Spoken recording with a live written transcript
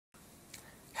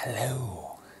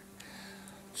Hello,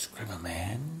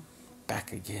 Scribbleman,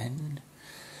 back again.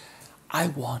 I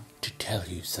want to tell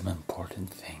you some important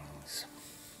things.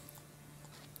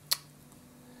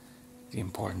 The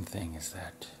important thing is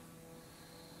that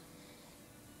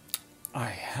I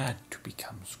had to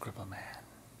become Scribbleman.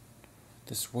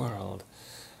 This world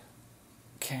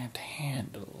can't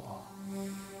handle.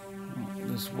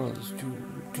 This world is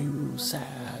too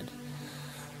sad.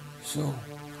 So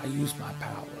I used my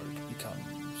power to become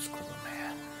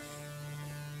Scribbleman.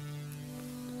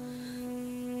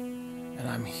 And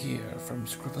I'm here from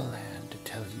Scribbleland to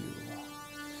tell you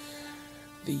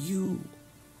that you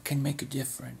can make a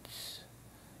difference.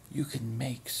 You can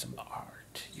make some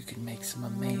art. You can make some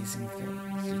amazing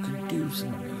things. You can do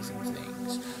some amazing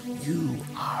things. You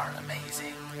are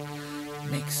amazing.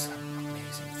 Make some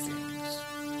amazing things.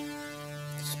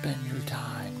 Spend your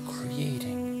time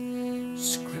creating,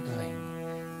 scribbling,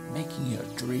 making your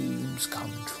dreams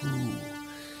come true.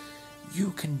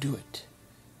 You can do it.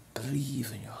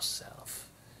 Believe in yourself.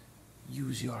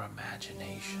 Use your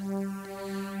imagination.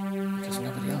 Because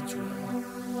nobody else will.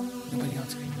 Nobody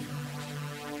else can use your imagination.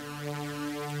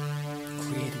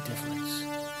 Create a difference.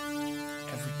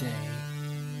 Every day,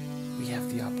 we have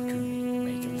the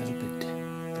opportunity to make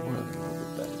the world a little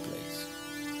bit better place.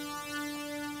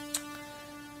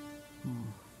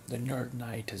 The Nerd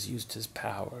Knight has used his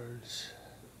powers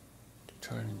to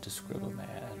turn into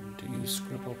Scribbleman, to use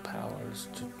Scribble powers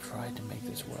to try to make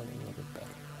this world a little bit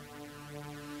better.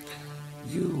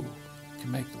 You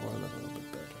can make the world a little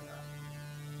bit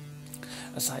better.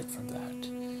 Aside from that,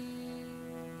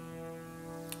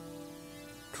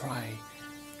 try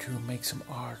to make some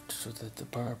art so that the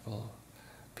purple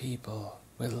people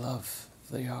will love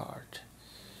the art.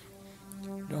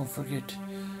 Don't forget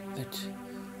that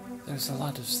there's a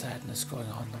lot of sadness going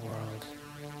on in the world,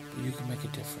 but you can make a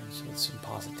difference with some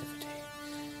positivity.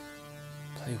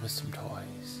 Play with some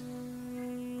toys,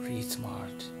 create some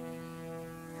art,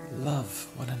 love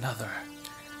one another,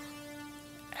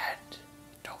 and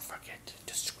don't forget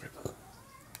to scribble.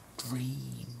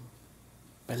 Dream,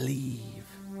 believe.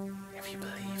 If you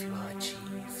believe, you will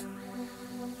achieve.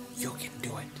 You can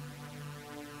do it.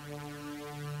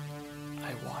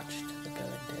 I watched the Bill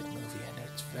and Ted movie and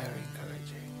it's very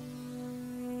encouraging.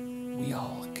 We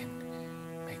all can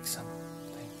make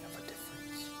something of a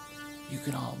difference. You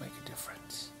can all make a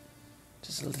difference.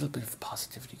 Just a little bit of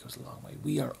positivity goes a long way.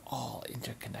 We are all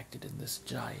interconnected in this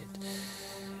giant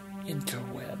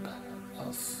interweb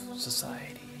of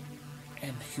society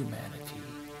and humanity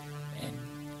and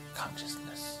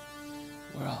consciousness.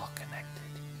 We're all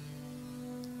connected.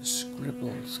 The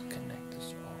scribbles connect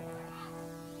us